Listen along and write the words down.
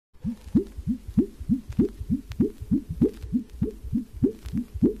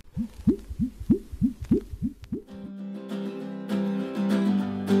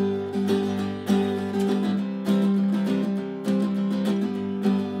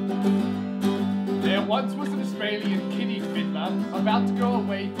once was an Australian kiddie fiddler about to go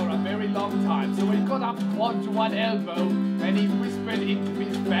away for a very long time. So he got up onto one elbow and he whispered into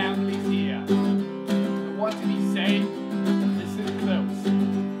his family's ear. And what did he say? Listen close.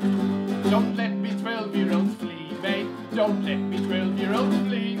 Don't let me 12-year-olds flee, mate. Don't let me 12-year-olds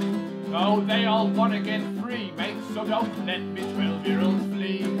flee. Oh, they all want to get free, mate. So don't let me 12-year-olds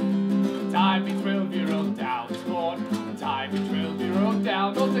flee. Tie me 12-year-old down, sport. Tie me 12-year-old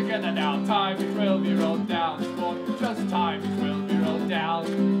down. All together now. Tie me 12-year-old down, sport. Just tie me 12-year-old down.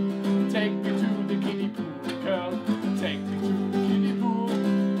 Take me to the kiddie pool, girl. Take me to the kiddie pool.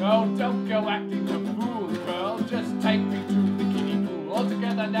 Oh, don't go acting the fool, girl. Just take me to the kiddie pool. All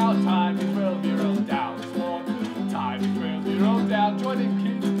together now. Tie me 12-year-old down, sport. Tie me 12-year-old down. Joining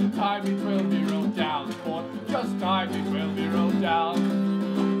kids to tie me 12-year-old down, sport. Just tie me 12-year-old down.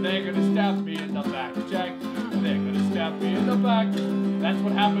 They're gonna stab me in the back, Jack. They're gonna stab me in the back. That's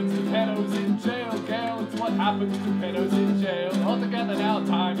what happens to pedos in jail, Gail. It's what happens to pedos in jail. All together now,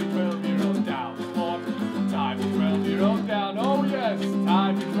 tie me 12-year-old down, sport. Tie me 12-year-old down, oh yes.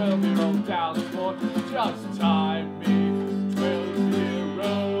 Tie me 12-year-old down, sport. Just tie me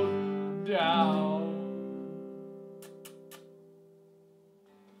 12-year-old down.